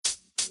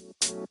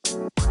Hey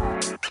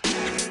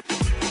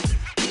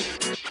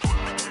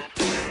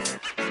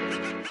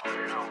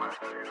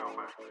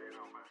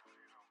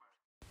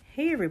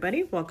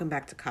everybody, welcome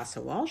back to Casa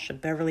Walsh, a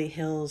Beverly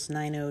Hills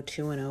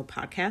 90210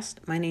 podcast.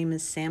 My name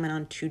is Sam, and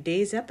on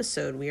today's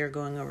episode, we are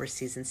going over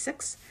season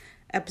 6,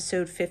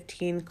 episode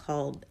 15,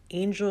 called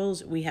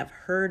Angels We Have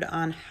Heard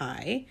on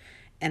High,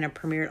 and it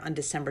premiered on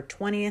December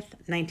 20th,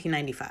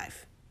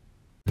 1995.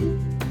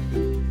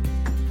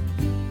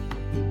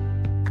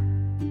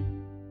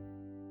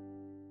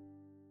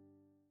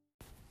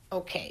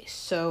 Okay,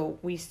 so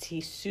we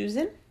see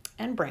Susan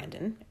and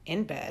Brandon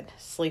in bed,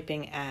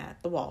 sleeping at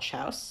the Walsh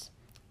house.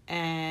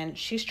 And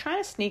she's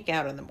trying to sneak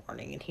out in the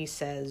morning. And he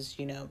says,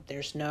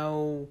 there's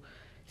no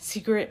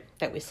secret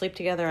that we sleep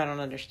together. I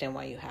don't understand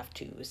why you have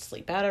to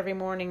sleep out every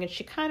morning. And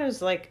she kind of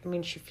is like,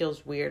 she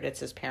feels weird. It's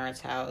his parents'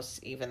 house,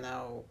 even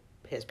though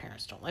his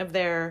parents don't live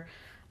there.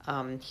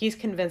 He's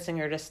convincing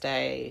her to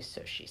stay.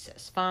 So she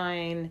says,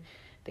 fine.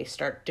 They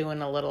start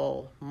doing a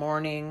little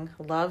morning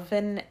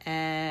loving,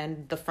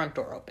 and the front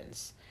door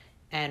opens.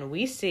 And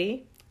we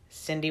see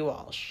Cindy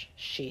Walsh.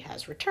 She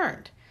has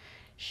returned.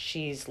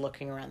 She's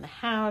looking around the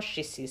house.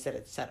 She sees that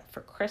it's set up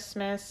for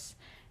Christmas,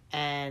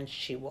 and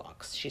she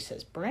walks. She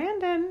says,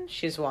 Brandon.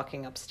 She's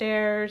walking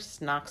upstairs,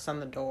 knocks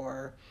on the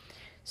door.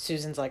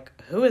 Susan's like,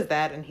 who is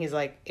that? And he's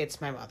like, it's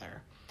my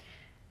mother.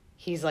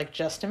 He's like,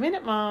 just a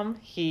minute, Mom.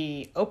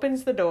 He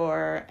opens the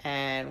door,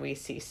 and we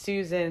see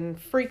Susan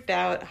freaked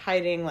out,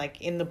 hiding like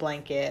in the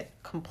blanket,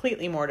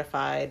 completely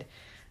mortified,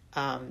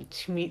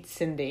 to meet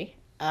Cindy.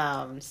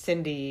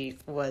 Cindy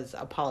was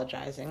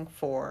apologizing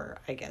for,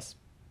 I guess,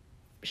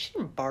 she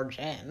didn't barge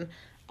in,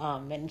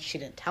 and she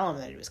didn't tell him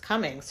that he was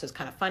coming, so it's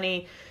kind of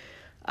funny.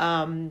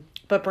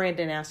 But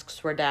Brandon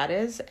asks where Dad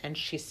is, and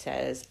she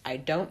says, I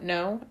don't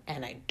know,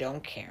 and I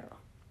don't care.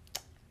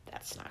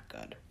 That's not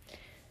good.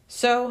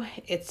 So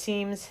it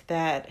seems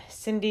that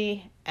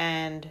Cindy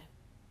and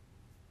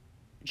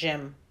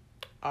Jim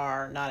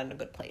are not in a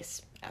good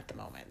place at the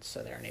moment.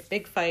 So they're in a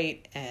big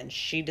fight, and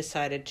she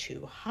decided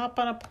to hop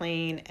on a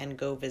plane and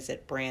go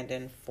visit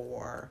Brandon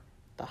for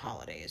the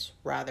holidays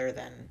rather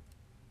than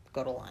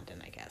go to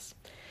London, I guess.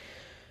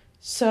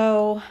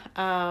 So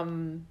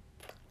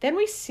then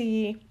we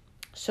see,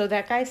 so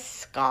that guy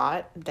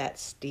Scott that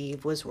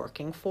Steve was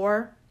working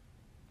for,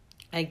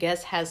 I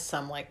guess has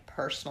some like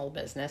personal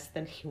business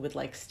that he would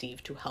like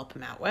Steve to help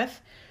him out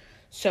with.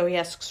 So he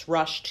asks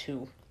Rush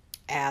to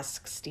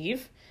ask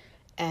Steve,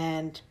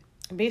 and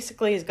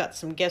basically he's got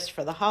some gifts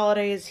for the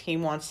holidays. He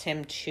wants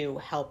him to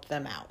help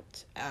them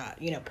out,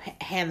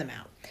 hand them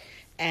out.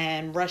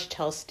 And Rush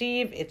tells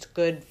Steve it's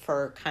good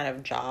for kind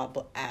of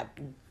job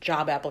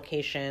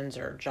applications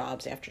or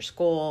jobs after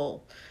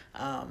school,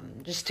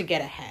 just to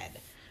get ahead.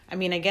 I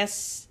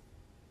guess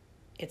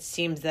it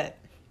seems that,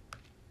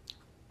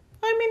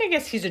 I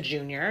guess he's a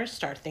junior,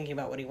 start thinking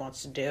about what he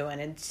wants to do. And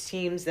it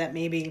seems that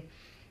maybe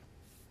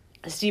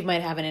Steve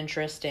might have an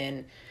interest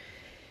in,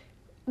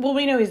 well,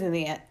 we know he's in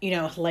the,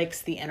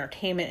 likes the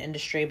entertainment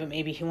industry, but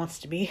maybe he wants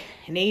to be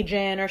an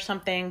agent or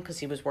something because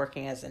he was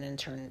working as an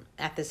intern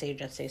at this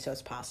agency, so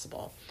it's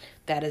possible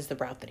that is the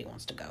route that he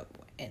wants to go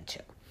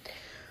into.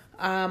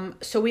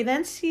 So we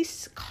then see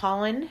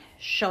Colin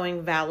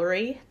showing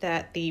Valerie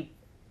that the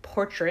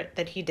portrait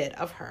that he did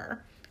of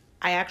her,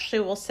 I actually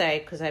will say,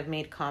 because I've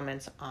made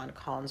comments on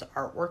Colin's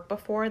artwork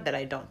before that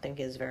I don't think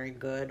is very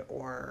good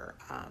or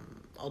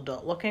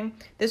adult looking.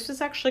 This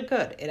was actually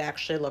good. It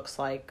actually looks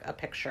like a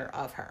picture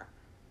of her.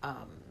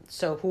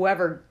 So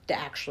whoever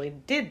actually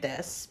did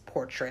this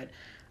portrait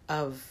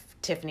of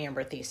Tiffany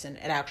Amber Thiessen,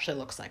 it actually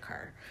looks like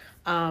her.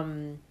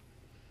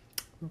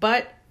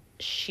 But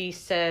she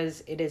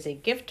says it is a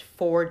gift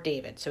for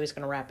David, so he's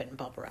going to wrap it in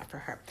bubble wrap for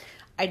her.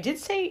 I did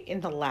say in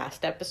the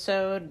last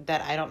episode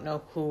that I don't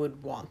know who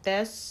would want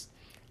this.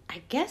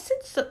 I guess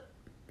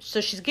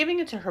so she's giving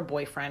it to her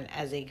boyfriend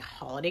as a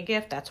holiday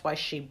gift. That's why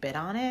she bid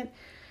on it.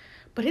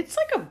 But it's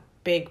like a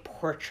big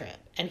portrait,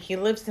 and he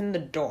lives in the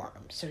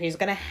dorm. So he's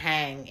going to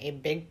hang a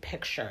big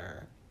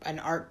picture, an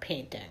art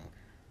painting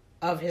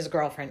of his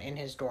girlfriend in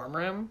his dorm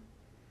room.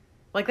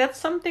 Like, that's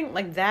something,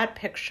 like, that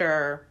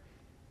picture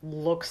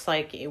looks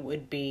like it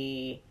would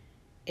be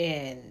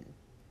in,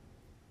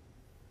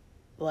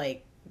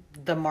 like,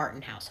 the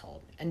Martin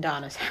household and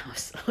Donna's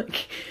house.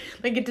 like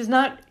it does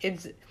not,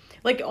 it's,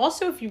 like,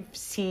 also if you've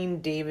seen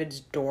David's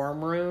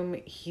dorm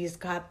room, he's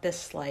got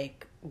this,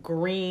 like,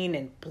 green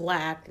and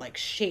black, like,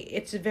 shade.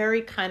 It's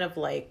very kind of,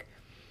 like,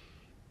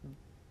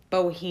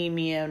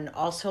 bohemian,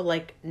 also,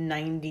 like,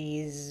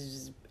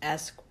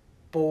 90s-esque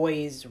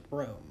boys'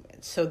 room.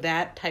 So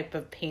that type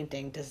of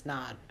painting does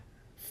not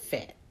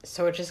fit.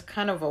 So it's just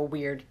kind of a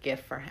weird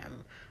gift for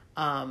him.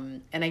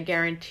 And I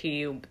guarantee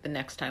you the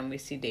next time we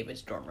see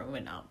David's dorm room,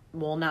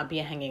 we'll not be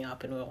hanging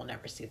up and we will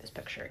never see this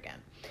picture again.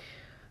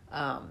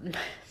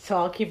 So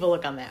I'll keep a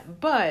look on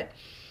that. But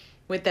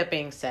with that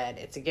being said,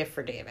 it's a gift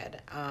for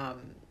David.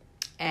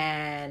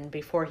 And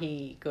before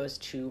he goes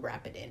to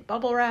wrap it in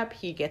bubble wrap,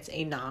 he gets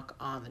a knock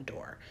on the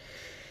door.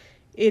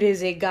 It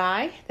is a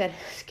guy that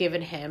has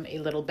given him a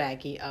little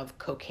baggie of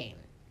cocaine.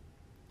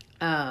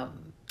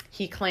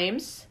 He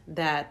claims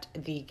that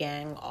the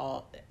gang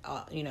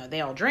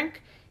they all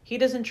drink. He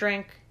doesn't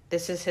drink.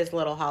 This is his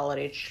little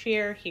holiday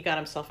cheer. He got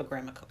himself a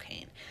gram of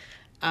cocaine.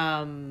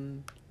 I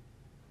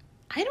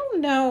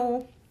don't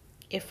know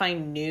if I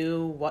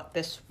knew what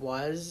this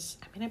was.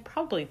 I mean, I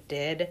probably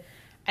did.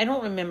 I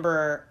don't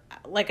remember.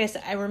 Like I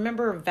said, I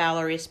remember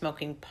Valerie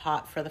smoking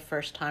pot for the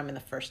first time in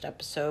the first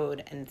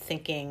episode and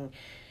thinking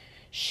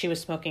she was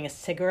smoking a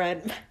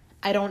cigarette.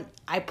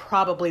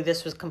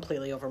 This was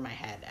completely over my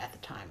head at the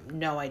time.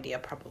 No idea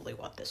probably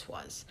what this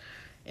was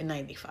in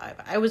 95.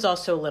 I was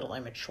also a little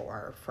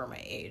immature for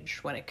my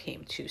age when it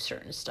came to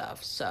certain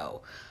stuff.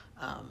 So,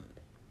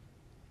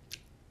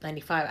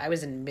 95, I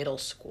was in middle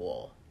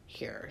school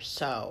here.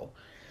 So,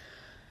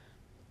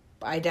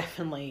 I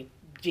definitely,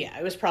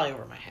 it was probably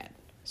over my head.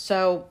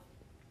 So,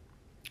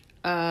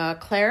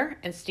 Claire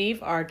and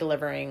Steve are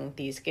delivering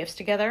these gifts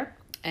together.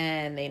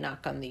 And they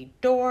knock on the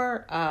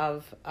door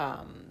of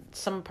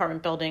some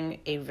apartment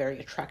building. A very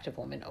attractive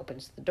woman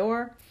opens the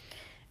door.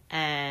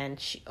 And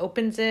she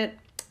opens it.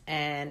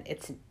 And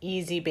it's an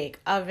Easy Bake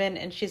Oven.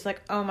 And she's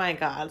like, oh my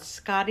God,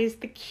 Scotty's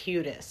the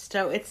cutest.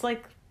 So it's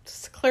like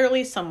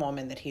clearly some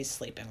woman that he's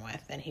sleeping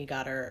with. And he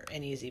got her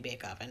an Easy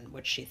Bake Oven,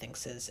 which she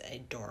thinks is an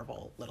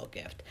adorable little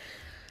gift.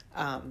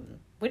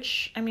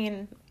 Which, I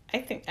mean, I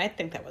think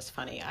that was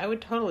funny. I would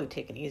totally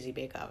take an Easy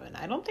Bake Oven.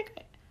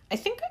 I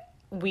think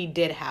we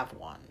did have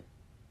one,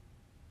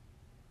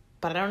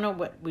 but I don't know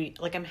what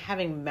I'm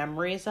having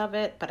memories of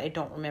it, but I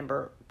don't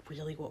remember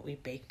really what we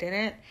baked in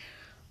it.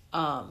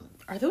 Are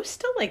those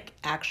still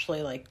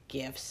actually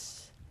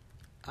gifts?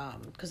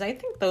 Cause I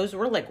think those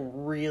were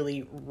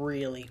really,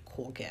 really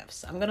cool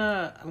gifts. I'm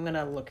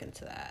gonna look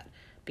into that,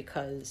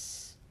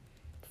 because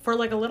for a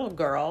little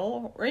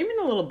girl or even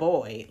a little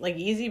boy,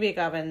 Easy Bake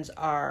Ovens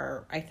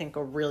are, I think,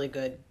 a really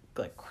good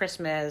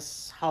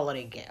Christmas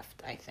holiday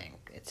gift. I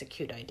think it's a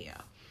cute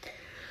idea.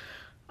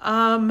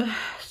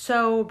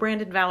 So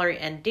Brandon, Valerie,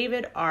 and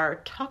David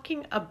are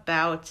talking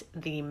about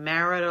the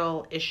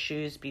marital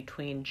issues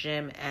between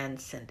Jim and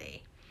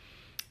Cindy.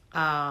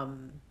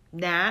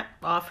 Nat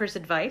offers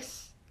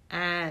advice,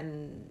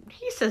 and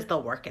he says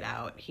they'll work it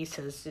out. He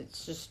says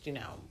it's just,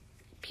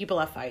 people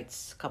have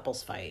fights,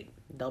 couples fight,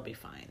 they'll be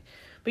fine.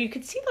 But you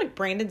could see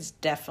Brandon's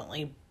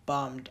definitely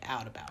bummed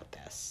out about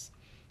this.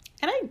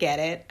 And I get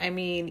it. I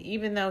mean,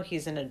 even though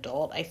he's an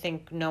adult, I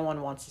think no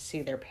one wants to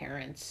see their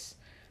parents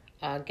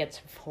gets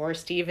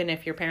divorced, even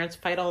if your parents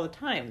fight all the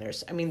time.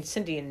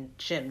 Cindy and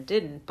Jim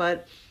didn't,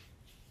 but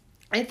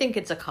I think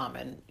it's a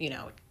common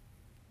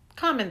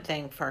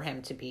thing for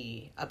him to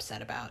be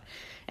upset about.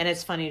 And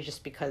it's funny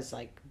just because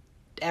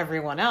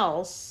everyone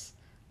else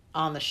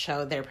on the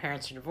show, their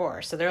parents are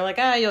divorced. So they're like,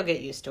 you'll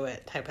get used to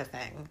it type of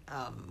thing,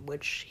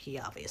 which he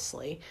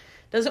obviously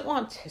doesn't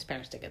want his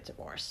parents to get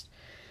divorced.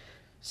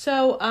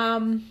 So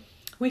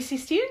we see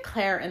Steve and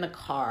Claire in the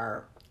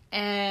car,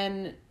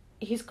 and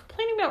he's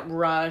complaining about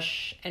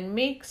Rush and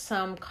makes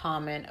some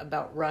comment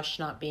about Rush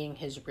not being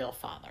his real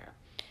father.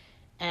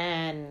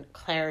 And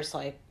Claire's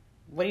like,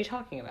 what are you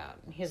talking about?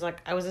 And he's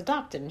like, I was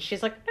adopted. And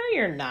she's like, no,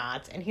 you're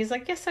not. And he's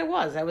like, yes, I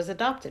was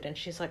adopted. And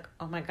she's like,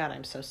 oh my God,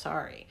 I'm so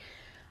sorry.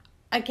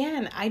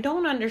 Again, I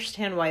don't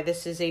understand why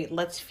this is a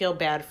let's feel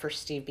bad for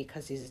Steve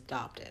because he's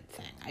adopted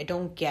thing. I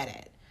don't get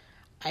it.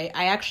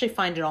 I actually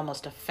find it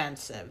almost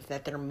offensive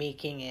that they're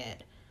making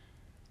it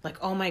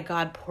oh my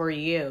God, poor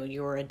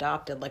you were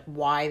adopted.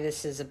 Why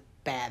this is a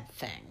bad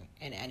thing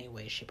in any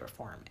way, shape, or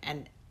form.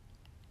 And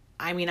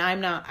I mean,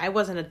 I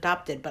wasn't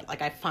adopted, but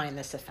I find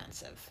this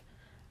offensive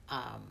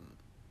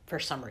for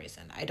some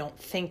reason. I don't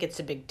think it's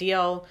a big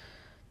deal.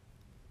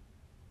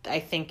 I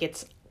think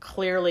it's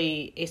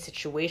clearly a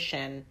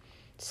situation.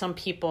 Some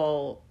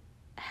people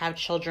have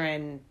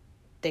children,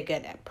 they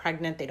get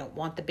pregnant, they don't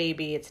want the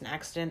baby, it's an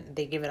accident,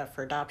 they give it up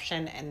for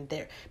adoption,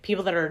 and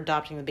people that are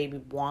adopting the baby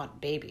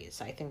want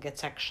babies. I think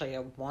it's actually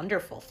a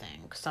wonderful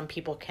thing. Some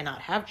people cannot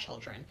have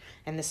children,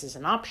 and this is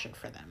an option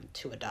for them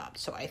to adopt.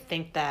 So I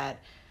think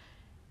that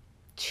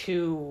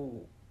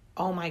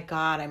oh my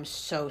God, I'm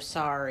so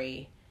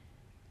sorry.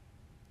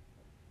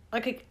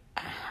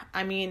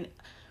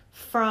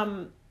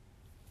 From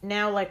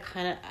now,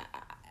 kind of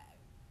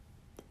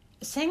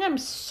saying I'm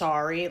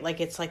sorry,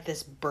 it's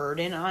this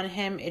burden on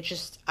him. It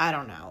just, I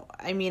don't know.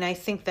 I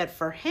think that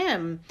for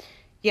him,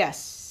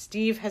 yes,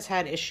 Steve has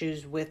had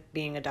issues with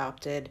being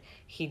adopted.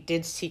 He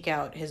did seek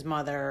out his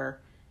mother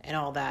and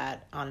all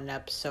that on an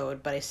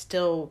episode, but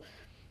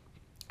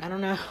I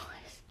don't know.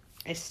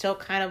 I still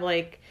kind of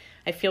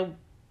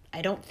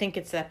I don't think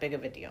it's that big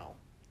of a deal.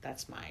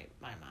 That's my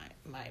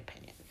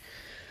opinion.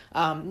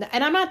 And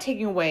I'm not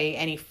taking away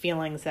any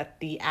feelings that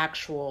the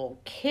actual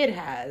kid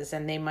has,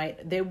 and they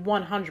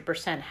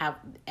 100% have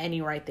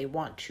any right they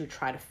want to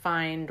try to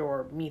find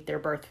or meet their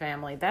birth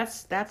family.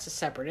 That's a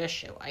separate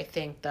issue. I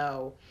think,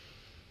 though,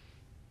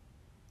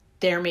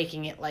 they're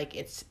making it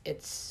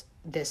it's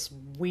this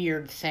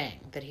weird thing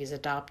that he's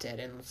adopted,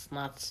 and let's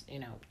not,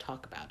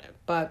 talk about it.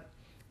 But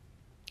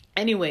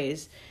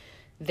anyways,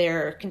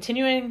 they're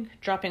continuing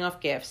dropping off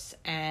gifts,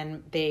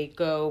 and they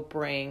go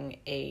bring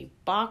a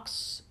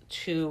box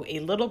to a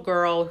little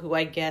girl who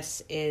I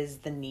guess is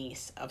the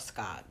niece of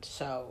Scott.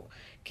 So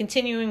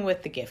continuing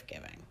with the gift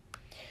giving.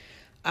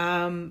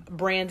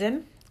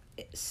 Brandon,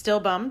 still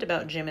bummed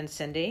about Jim and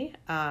Cindy.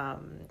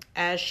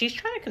 As she's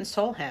trying to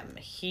console him,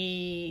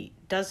 he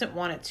doesn't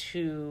want it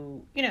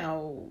to,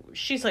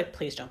 she's like,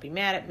 please don't be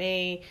mad at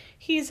me.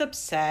 He's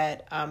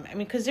upset.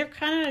 Because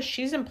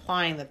she's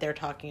implying that they're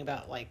talking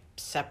about like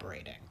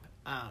separating.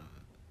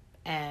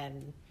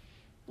 And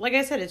like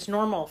I said, it's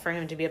normal for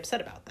him to be upset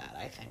about that,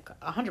 I think.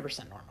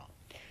 100% normal.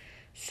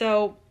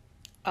 So,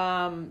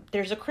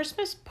 there's a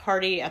Christmas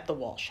party at the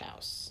Walsh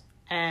house.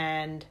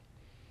 And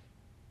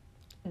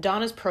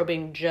Donna's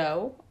probing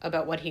Joe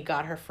about what he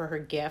got her for her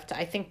gift.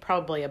 I think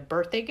probably a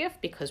birthday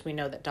gift, because we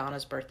know that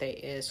Donna's birthday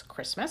is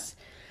Christmas.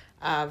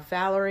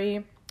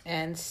 Valerie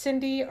and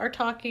Cindy are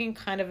talking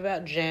kind of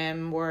about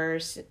Jim,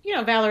 whereas,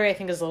 Valerie I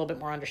think is a little bit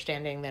more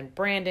understanding than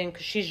Brandon,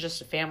 because she's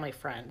just a family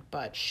friend,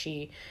 but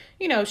she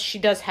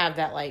does have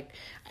that, like,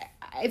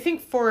 I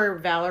think for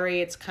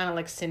Valerie, it's kind of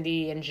like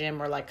Cindy and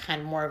Jim are like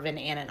kind of more of an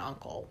aunt and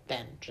uncle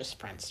than just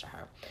friends to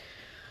her.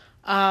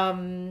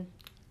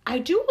 I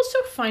do also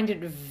find it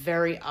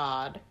very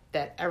odd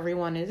that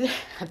everyone is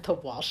at the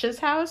Walsh's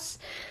house.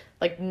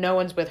 Like, no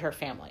one's with her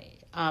family.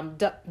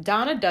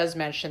 Donna does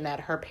mention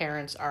that her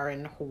parents are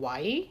in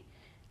Hawaii.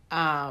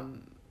 I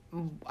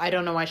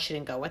don't know why she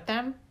didn't go with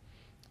them.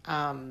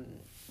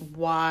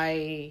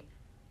 Why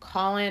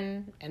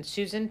Colin and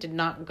Susan did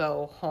not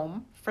go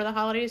home for the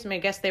holidays. I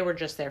guess they were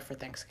just there for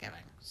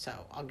Thanksgiving, so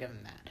I'll give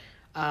them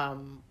that.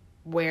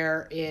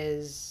 Where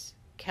is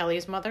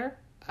Kelly's mother,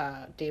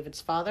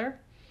 David's father?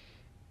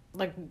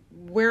 Like,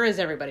 where is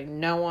everybody?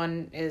 No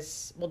one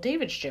is... Well,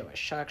 David's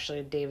Jewish, so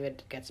actually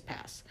David gets a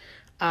pass.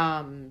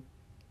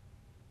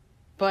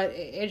 But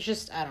it's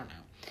just, I don't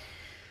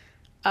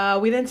know.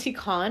 We then see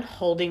Colin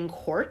holding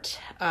court,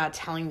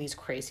 telling these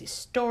crazy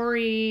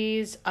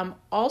stories.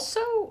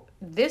 Also,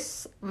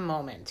 this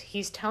moment,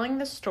 he's telling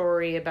the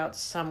story about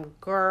some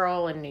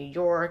girl in New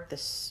York,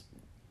 this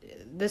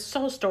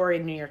whole story,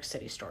 New York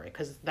City story,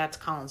 because that's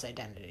Colin's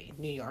identity,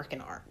 New York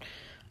and art.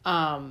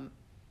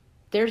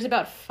 There's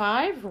about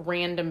 5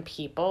 random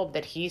people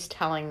that he's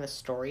telling the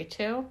story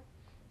to,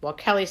 while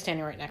Kelly's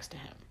standing right next to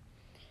him.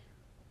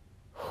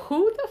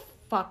 Who the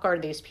fuck are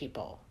these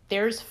people?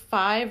 There's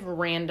 5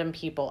 random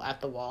people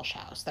at the Walsh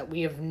house that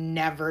we have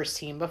never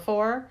seen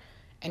before,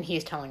 and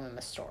he's telling them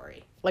the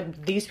story.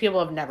 Like, these people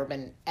have never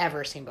been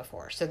ever seen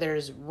before. So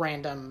there's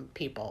random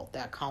people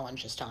that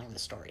Colin's just telling the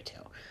story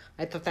to.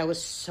 I thought that was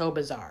so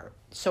bizarre.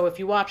 So if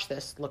you watch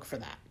this, look for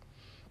that.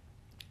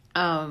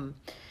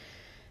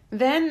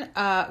 Then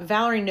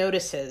Valerie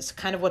notices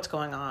kind of what's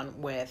going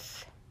on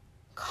with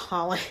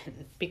Colin,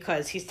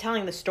 because he's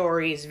telling the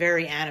story, he's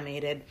very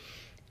animated,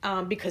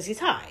 because he's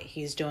high,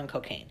 he's doing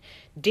cocaine.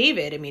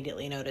 David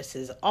immediately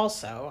notices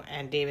also,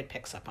 and David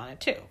picks up on it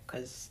too,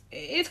 because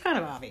it's kind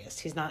of obvious,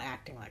 he's not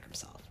acting like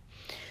himself.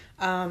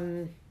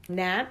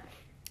 Nat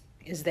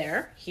is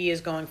there. He is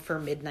going for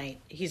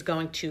midnight. He's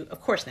going to, of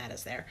course Nat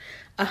is there.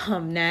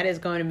 Nat is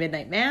going to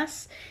midnight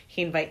mass.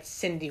 He invites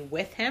Cindy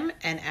with him,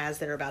 and as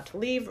they're about to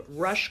leave,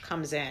 Rush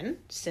comes in.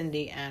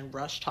 Cindy and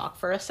Rush talk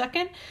for a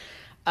second.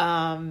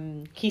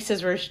 He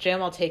says, where's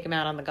Jim? I'll take him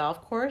out on the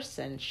golf course.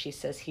 And she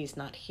says he's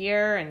not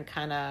here, and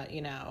kind of,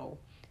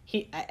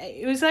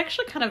 it was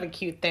actually kind of a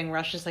cute thing.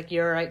 Rush is like,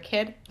 you're all right,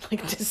 kid?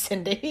 Like, to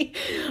Cindy.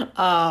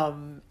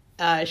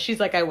 She's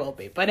like, I will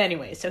be. But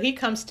anyway, so he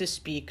comes to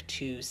speak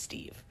to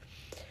Steve.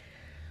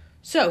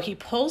 So he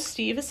pulls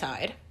Steve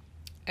aside,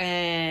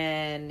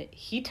 and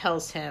he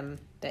tells him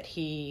that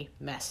he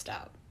messed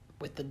up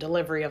with the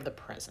delivery of the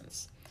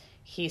presents.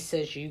 He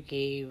says you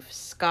gave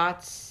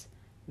Scott's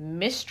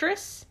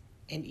mistress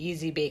an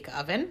Easy Bake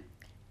Oven,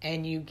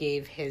 and you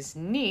gave his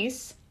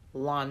niece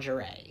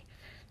lingerie.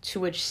 To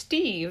which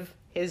Steve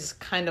is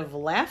kind of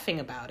laughing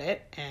about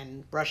it,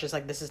 and Rush is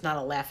like, this is not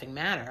a laughing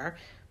matter.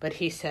 But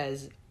he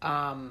says,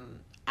 I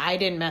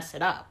didn't mess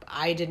it up.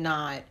 I did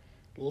not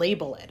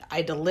label it.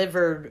 I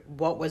delivered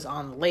what was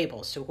on the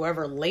label. So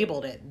whoever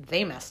labeled it,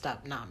 they messed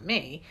up, not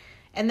me.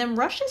 And then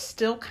Rush is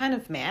still kind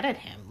of mad at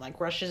him.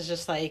 Like, Rush is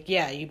just like,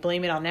 yeah, you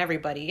blame it on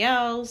everybody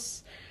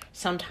else.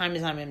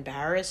 Sometimes I'm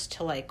embarrassed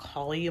to, like,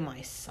 call you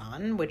my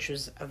son, which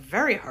was a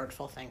very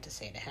hurtful thing to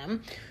say to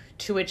him.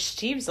 To which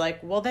Steve's like,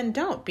 well, then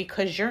don't,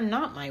 because you're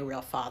not my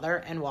real father,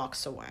 and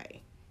walks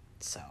away.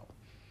 So,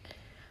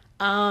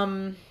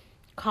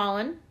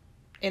 Colin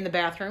in the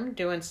bathroom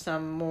doing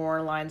some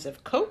more lines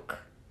of coke.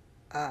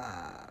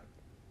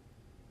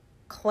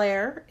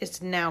 Claire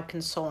is now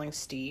consoling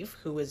Steve,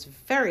 who is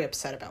very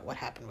upset about what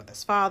happened with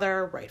his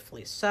father,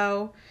 rightfully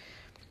so.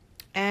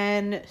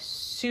 And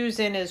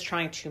Susan is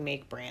trying to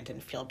make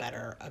Brandon feel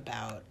better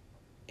about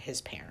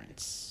his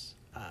parents.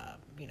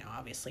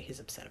 Obviously he's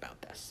upset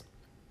about this.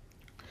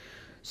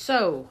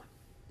 So,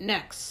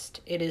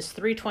 next, it is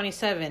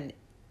 3:27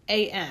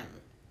 a.m.,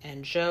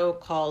 and Joe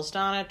calls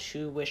Donna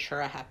to wish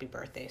her a happy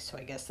birthday. So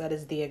I guess that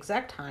is the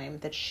exact time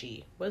that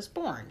she was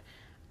born.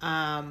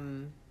 I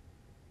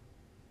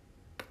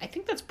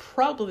think that's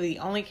probably the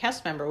only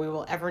cast member we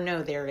will ever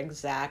know their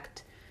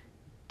exact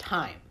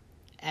time.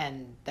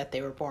 and that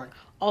they were born.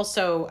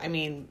 Also, I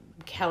mean,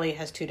 Kelly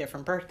has 2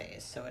 different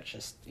birthdays, so it's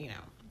just,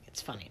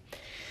 it's funny.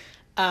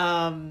 So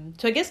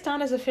I guess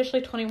Donna's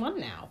officially 21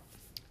 now.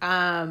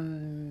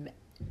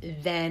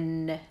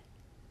 Then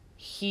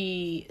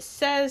he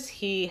says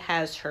he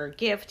has her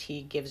gift.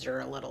 He gives her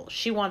a little,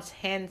 she wants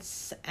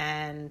hints,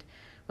 and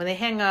when they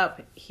hang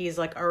up, he's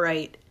like, all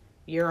right,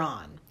 you're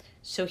on.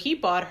 So he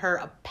bought her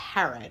a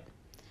parrot,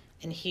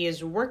 and he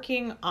is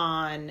working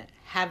on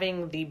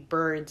having the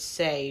bird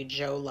say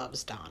Joe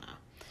loves Donna.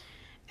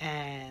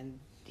 And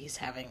he's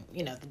having,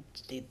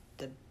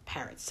 the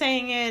parrot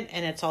saying it,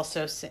 and it's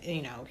also,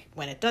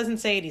 when it doesn't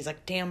say it, he's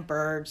like, damn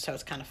bird, so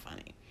it's kind of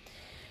funny.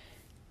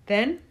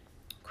 Then,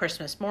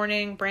 Christmas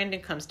morning,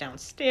 Brandon comes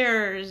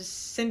downstairs.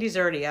 Cindy's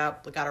already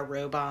up, got a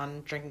robe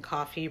on, drinking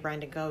coffee.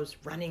 Brandon goes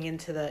running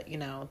into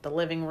the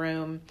living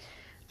room.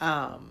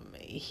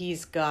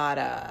 He's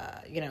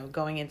got,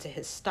 going into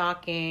his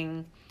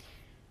stocking,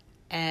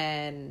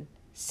 and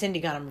Cindy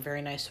got him a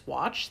very nice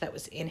watch that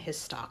was in his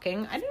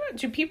stocking. I don't know,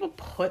 do people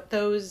put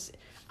those?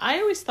 I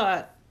always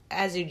thought,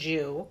 as a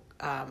Jew,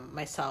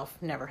 myself,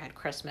 never had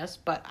Christmas,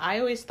 but I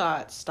always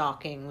thought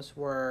stockings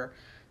were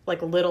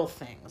like little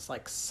things,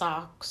 like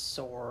socks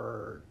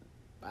or,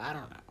 I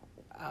don't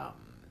know.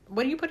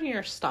 What do you put in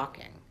your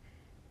stocking?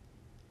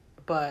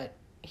 But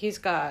he's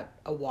got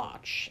a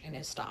watch in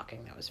his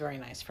stocking that was very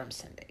nice from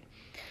Cindy.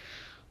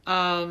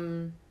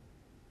 And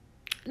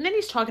then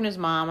he's talking to his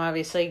mom,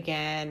 obviously,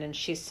 again, and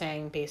she's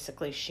saying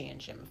basically she and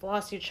Jim have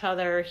lost each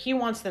other. He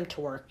wants them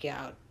to work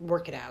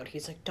it out.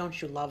 He's like, don't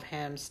you love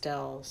him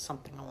still?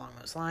 Something along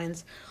those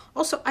lines.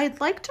 Also, I'd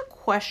like to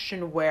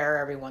question where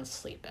everyone's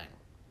sleeping.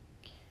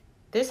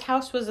 This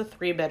house was a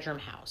 3-bedroom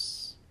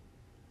house.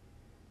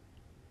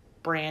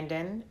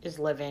 Brandon is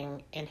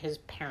living in his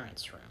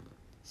parents' room.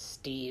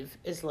 Steve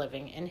is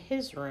living in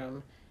his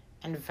room,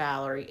 and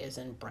Valerie is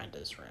in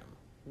Brenda's room.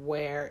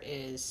 Where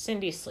is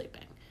Cindy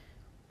sleeping?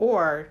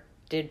 Or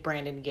did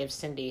Brandon give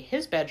Cindy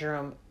his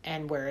bedroom,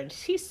 and where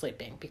is he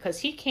sleeping? Because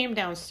he came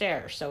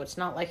downstairs, so it's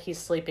not like he's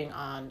sleeping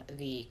on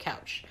the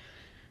couch.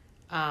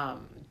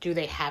 Do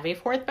they have a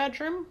 4th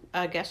bedroom,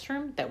 guest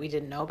room that we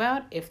didn't know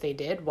about? If they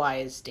did, why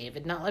is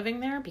David not living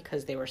there?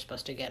 Because they were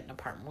supposed to get an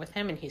apartment with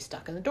him, and he's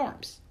stuck in the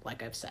dorms,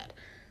 like I've said.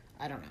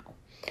 I don't know.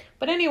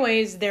 But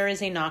anyways, there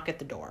is a knock at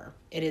the door.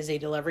 It is a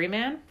delivery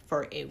man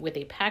with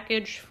a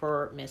package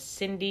for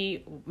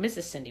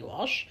Mrs. Cindy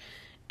Walsh.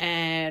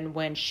 And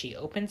when she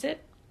opens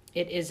it,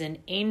 it is an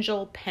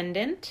angel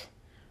pendant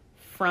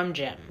from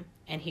Jim.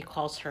 And he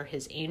calls her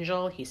his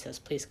angel. He says,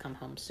 please come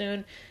home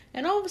soon.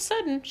 And all of a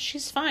sudden,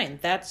 she's fine.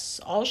 That's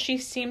all she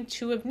seemed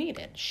to have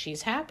needed.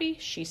 She's happy.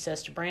 She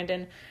says to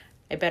Brandon,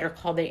 I better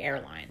call the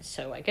airline.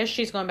 So I guess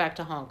she's going back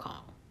to Hong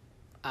Kong.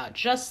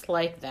 Just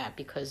like that,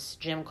 because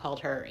Jim called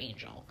her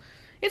angel.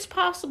 It's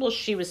possible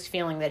she was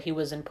feeling that he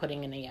wasn't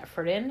putting any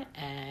effort in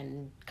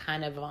and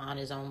kind of on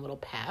his own little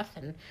path,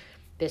 and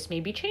this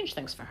maybe changed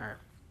things for her.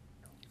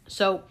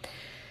 So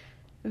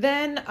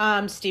then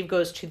Steve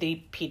goes to the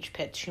Peach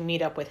Pit to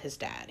meet up with his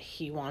dad.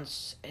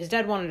 His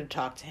dad wanted to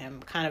talk to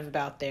him kind of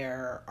about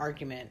their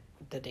argument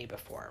the day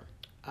before.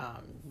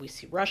 We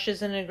see Rush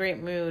is in a great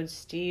mood.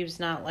 Steve's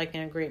not like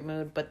in a great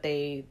mood, but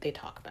they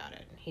talk about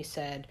it. He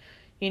said,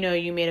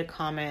 you made a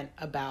comment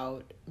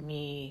about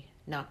me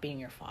not being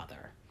your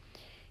father.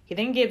 He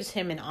then gives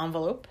him an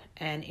envelope,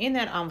 and in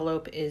that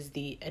envelope is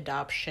the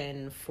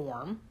adoption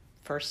form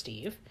for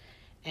Steve.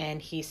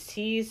 And he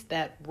sees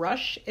that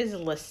Rush is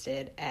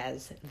listed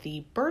as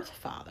the birth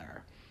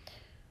father.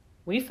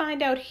 We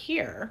find out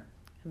here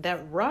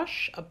that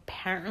Rush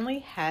apparently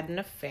had an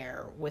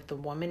affair with a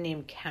woman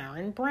named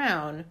Karen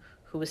Brown,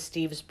 who was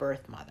Steve's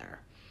birth mother.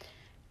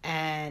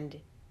 And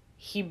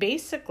he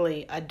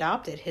basically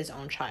adopted his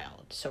own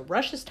child. So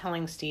Rush is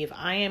telling Steve,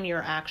 I am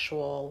your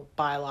actual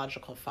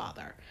biological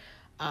father.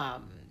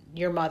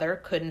 Your mother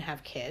couldn't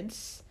have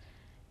kids.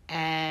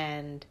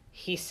 And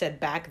he said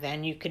back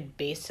then you could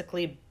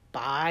basically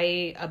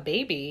buy a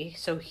baby.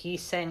 So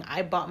he's saying,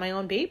 I bought my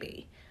own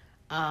baby.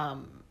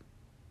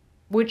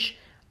 Which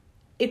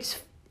it's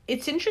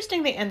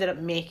interesting they ended up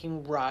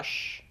making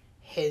Rush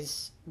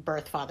his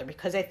birth father,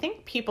 because I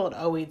think people had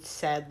always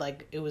said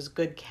like it was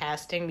good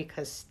casting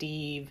because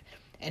Steve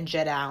and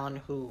Jed Allen,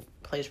 who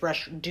plays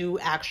Rush, do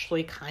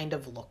actually kind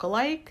of look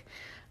alike.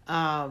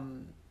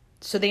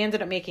 So they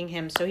ended up making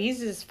him, so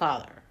he's his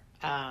father.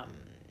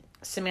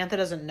 Samantha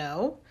doesn't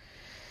know.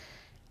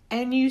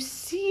 And you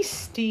see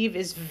Steve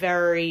is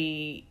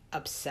very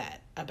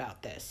upset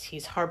about this.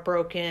 He's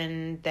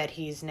heartbroken that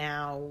he's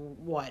now,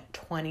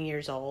 20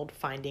 years old,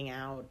 finding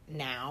out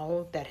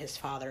now that his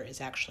father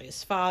is actually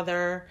his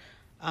father.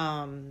 But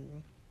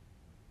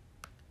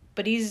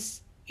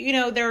he's,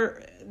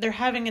 they're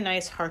having a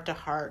nice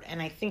heart-to-heart,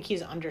 and I think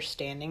he's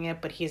understanding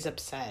it, but he's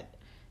upset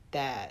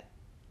that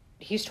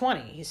he's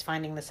 20. He's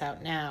finding this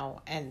out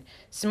now, and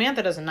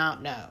Samantha does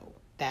not know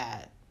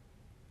that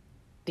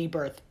the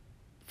birth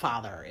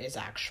father is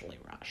actually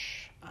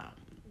Rush.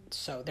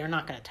 So they're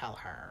not going to tell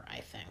her, I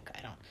think.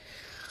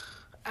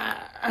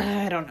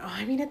 I don't know.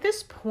 I mean, at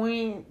this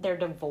point, they're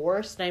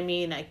divorced. I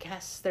mean, I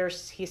guess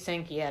he's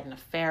saying he had an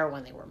affair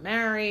when they were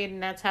married,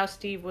 and that's how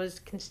Steve was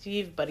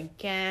conceived. But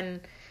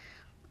again,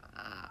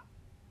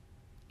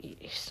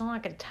 you're still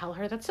not going to tell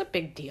her. That's a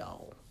big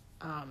deal.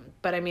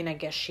 But I mean, I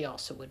guess she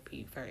also would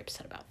be very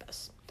upset about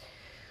this.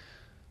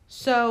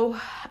 So,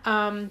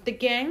 the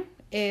gang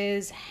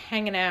is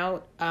hanging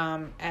out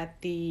at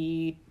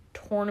the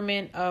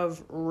Tournament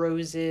of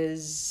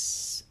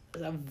Roses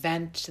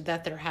event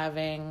that they're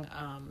having.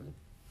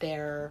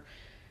 They're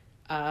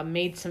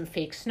made some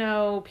fake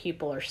snow.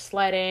 People are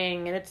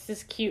sledding, and it's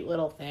this cute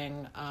little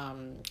thing.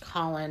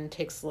 Colin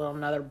takes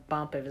another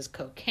bump of his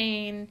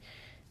cocaine.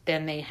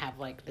 Then they have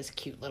like this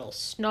cute little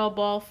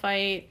snowball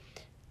fight.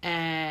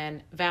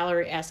 And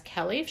Valerie asks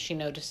Kelly if she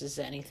notices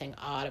anything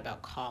odd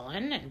about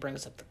Colin and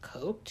brings up the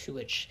coke, to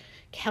which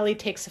Kelly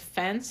takes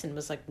offense and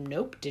was like,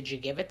 nope, did you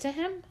give it to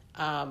him?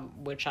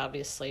 Which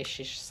obviously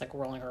she's just like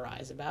rolling her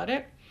eyes about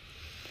it.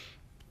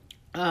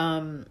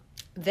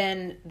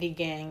 Then the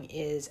gang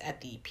is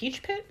at the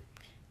Peach Pit,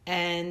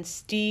 and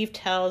Steve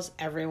tells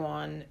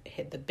everyone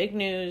the big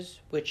news,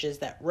 which is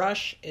that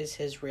Rush is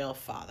his real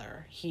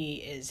father. He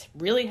is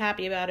really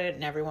happy about it,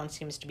 and everyone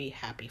seems to be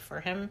happy for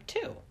him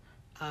too.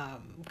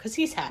 Because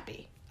he's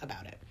happy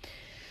about it.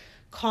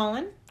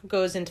 Colin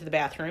goes into the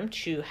bathroom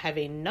to have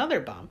another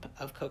bump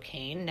of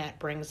cocaine. Nat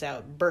brings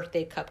out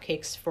birthday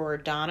cupcakes for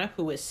Donna,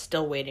 who is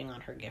still waiting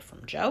on her gift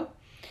from Joe.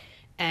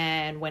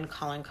 And when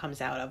Colin comes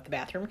out of the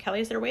bathroom,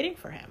 Kelly's there waiting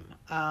for him.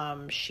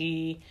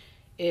 She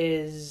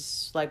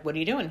is like, what are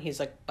you doing? He's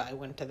like, I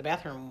went to the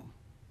bathroom.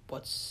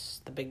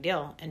 What's the big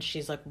deal? And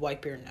she's like,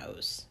 wipe your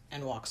nose,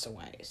 and walks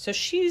away. So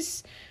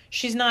she's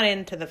not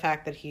into the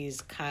fact that he's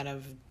kind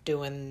of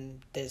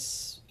doing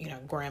this,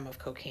 gram of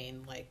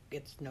cocaine like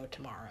it's no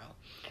tomorrow.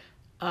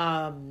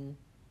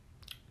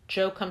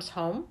 Joe comes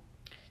home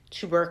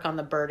to work on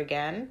the bird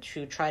again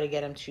to try to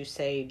get him to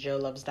say Joe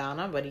loves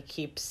Donna, but he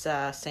keeps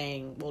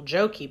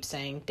Joe keeps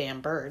saying damn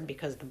bird,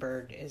 because the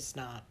bird is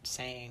not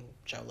saying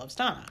Joe loves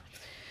Donna.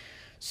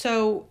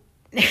 So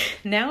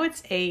now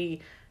it's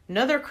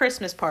another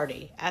Christmas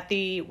party at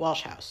the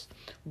Walsh house.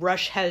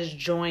 Rush has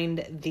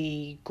joined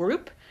the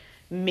group,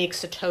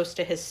 makes a toast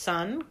to his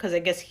son, because I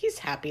guess he's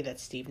happy that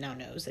Steve now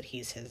knows that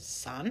he's his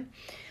son.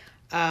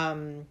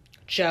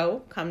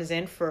 Joe comes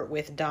in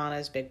with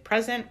Donna's big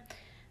present,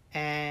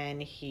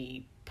 and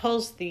he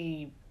pulls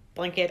the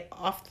blanket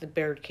off the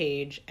bird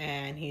cage,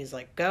 and he's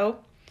like, go.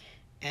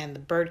 And the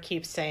bird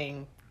keeps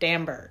saying,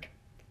 damn bird.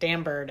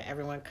 Damn bird.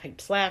 Everyone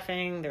keeps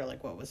laughing. They're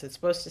like, what was it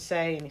supposed to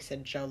say? And he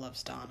said, Joe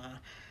loves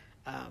Donna.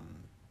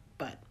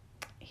 But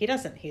he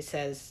doesn't. He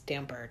says,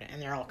 damn bird.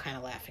 And they're all kind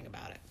of laughing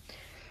about it.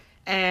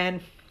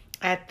 And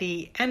at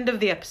the end of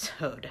the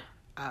episode,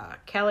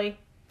 Kelly,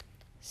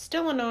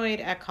 still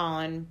annoyed at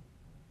Colin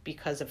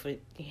because of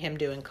him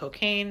doing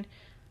cocaine,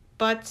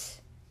 but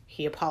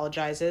he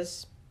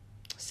apologizes,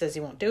 says he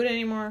won't do it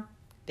anymore.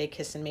 They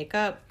kiss and make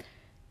up,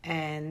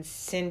 and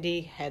Cindy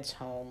heads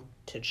home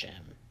to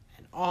Jim.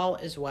 And all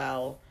is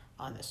well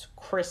on this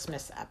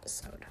Christmas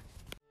episode.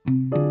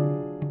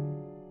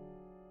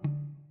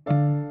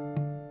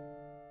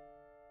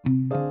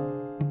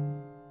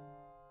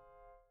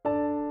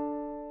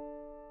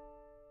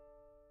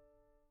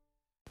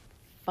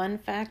 Fun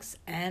facts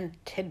and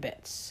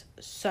tidbits.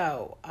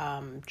 So,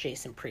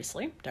 Jason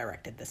Priestley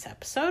directed this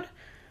episode.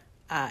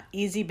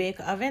 Easy bake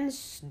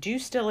ovens do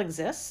still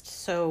exist.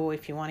 So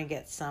if you want to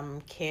get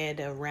some kid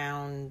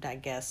around, I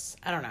guess,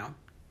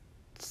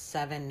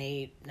 7,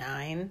 8,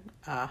 9,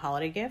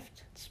 holiday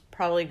gift, it's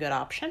probably a good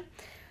option.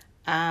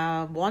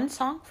 One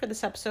song for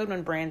this episode,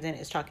 when Brandon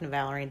is talking to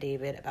Valerie and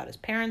David about his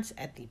parents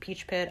at the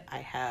Peach Pit, I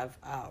have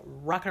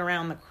Rockin'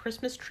 Around the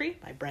Christmas Tree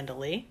by Brenda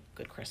Lee.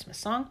 Good Christmas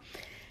song.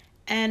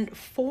 And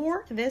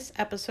for this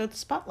episode's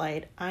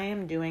spotlight, I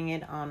am doing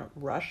it on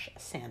Rush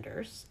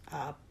Sanders,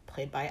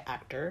 played by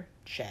actor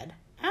Jed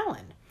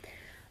Allen.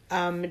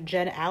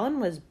 Jed Allen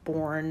was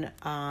born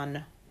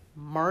on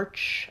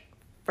March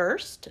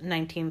 1st,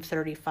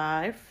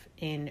 1935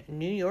 in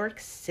New York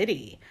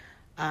City.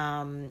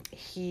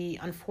 He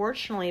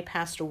unfortunately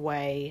passed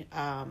away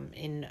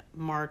in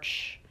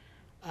March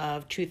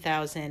of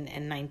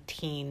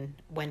 2019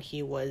 when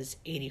he was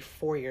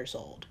 84 years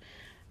old.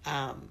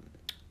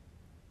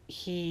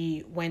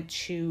 He went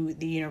to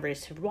the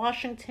University of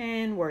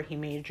Washington, where he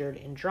majored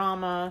in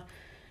drama,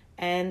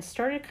 and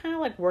started kind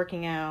of like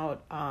working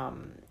out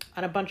on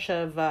a bunch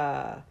of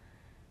kind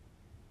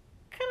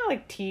of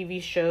like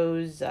TV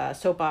shows,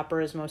 soap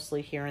operas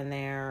mostly here and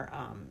there.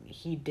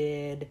 He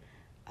did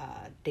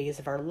Days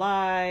of Our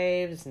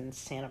Lives and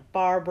Santa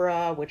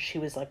Barbara, which he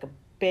was like a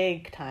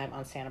big time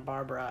on Santa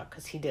Barbara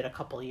because he did a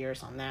couple of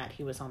years on that.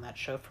 He was on that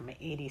show from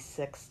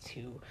 86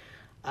 to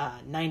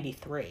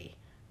 93.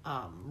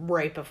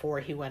 Right before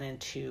he went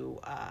into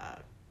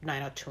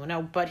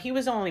 90210, but he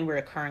was only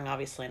recurring,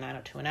 obviously, in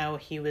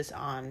 90210. He was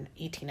on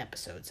 18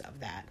 episodes of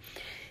that.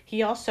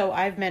 He also,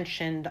 I've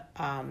mentioned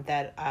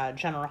that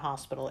General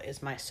Hospital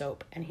is my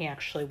soap, and he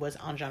actually was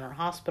on General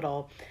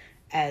Hospital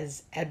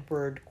as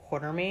Edward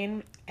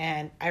Quartermain.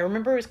 And I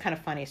remember it was kind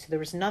of funny. So there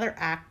was another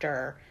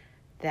actor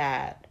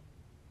that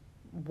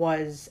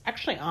was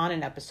actually on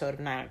an episode of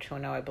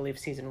 90210, I believe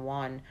season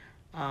 1.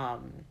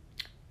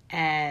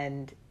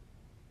 And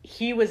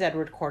he was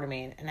Edward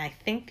Quartermain, and I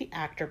think the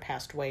actor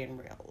passed away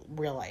in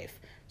real life.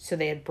 So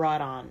they had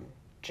brought on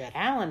Jed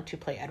Allen to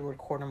play Edward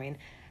Quartermain.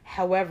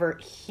 However,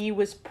 he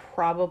was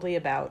probably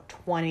about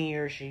 20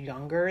 years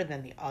younger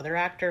than the other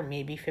actor,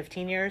 maybe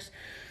 15 years.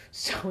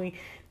 So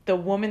the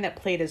woman that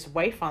played his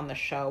wife on the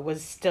show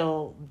was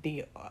still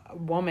the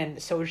woman.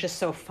 So it was just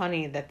so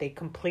funny that they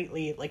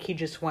completely, like, he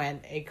just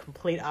went a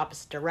complete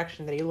opposite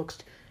direction, that he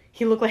looked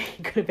like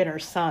he could have been her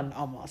son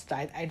almost.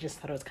 I just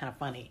thought it was kind of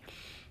funny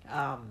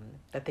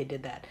that they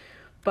did that.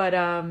 But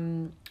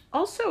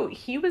also,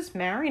 he was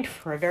married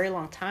for a very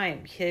long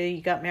time.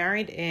 He got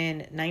married in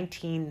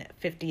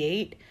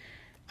 1958,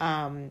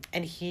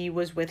 and he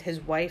was with his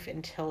wife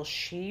until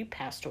she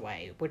passed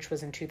away, which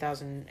was in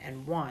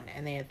 2001,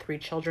 and they had 3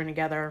 children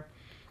together.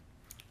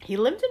 He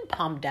lived in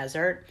Palm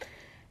Desert,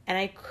 and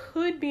I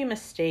could be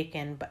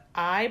mistaken, but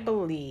I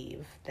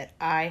believe that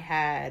I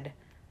had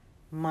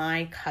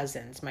my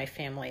cousins, my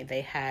family,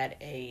 they had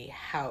a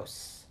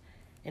house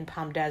in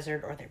Palm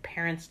Desert, or their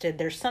parents did.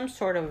 There's some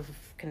sort of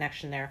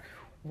connection there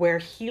where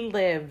he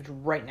lived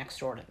right next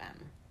door to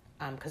them.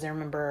 Because I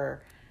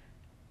remember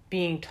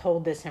being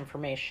told this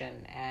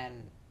information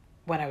and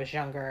when I was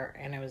younger,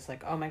 and I was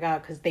like, oh my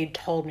God, because they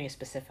told me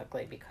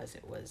specifically, because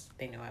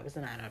they knew I was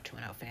a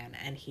 90210 fan,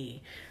 and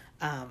he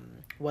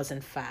was in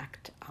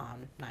fact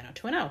on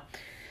 90210.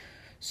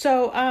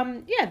 So,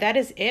 yeah, that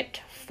is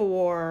it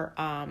for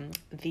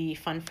the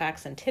fun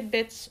facts and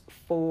tidbits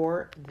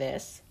for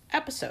this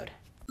episode.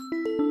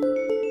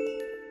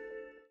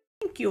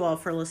 Thank you all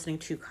for listening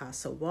to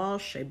Casa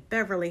Walsh, a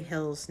Beverly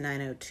Hills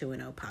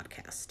 90210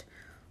 podcast.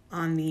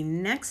 On the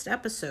next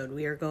episode,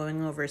 we are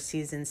going over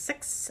season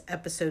 6,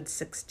 episode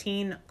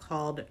 16,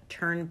 called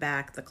Turn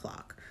Back the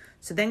Clock.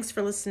 So thanks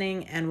for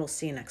listening, and we'll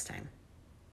see you next time.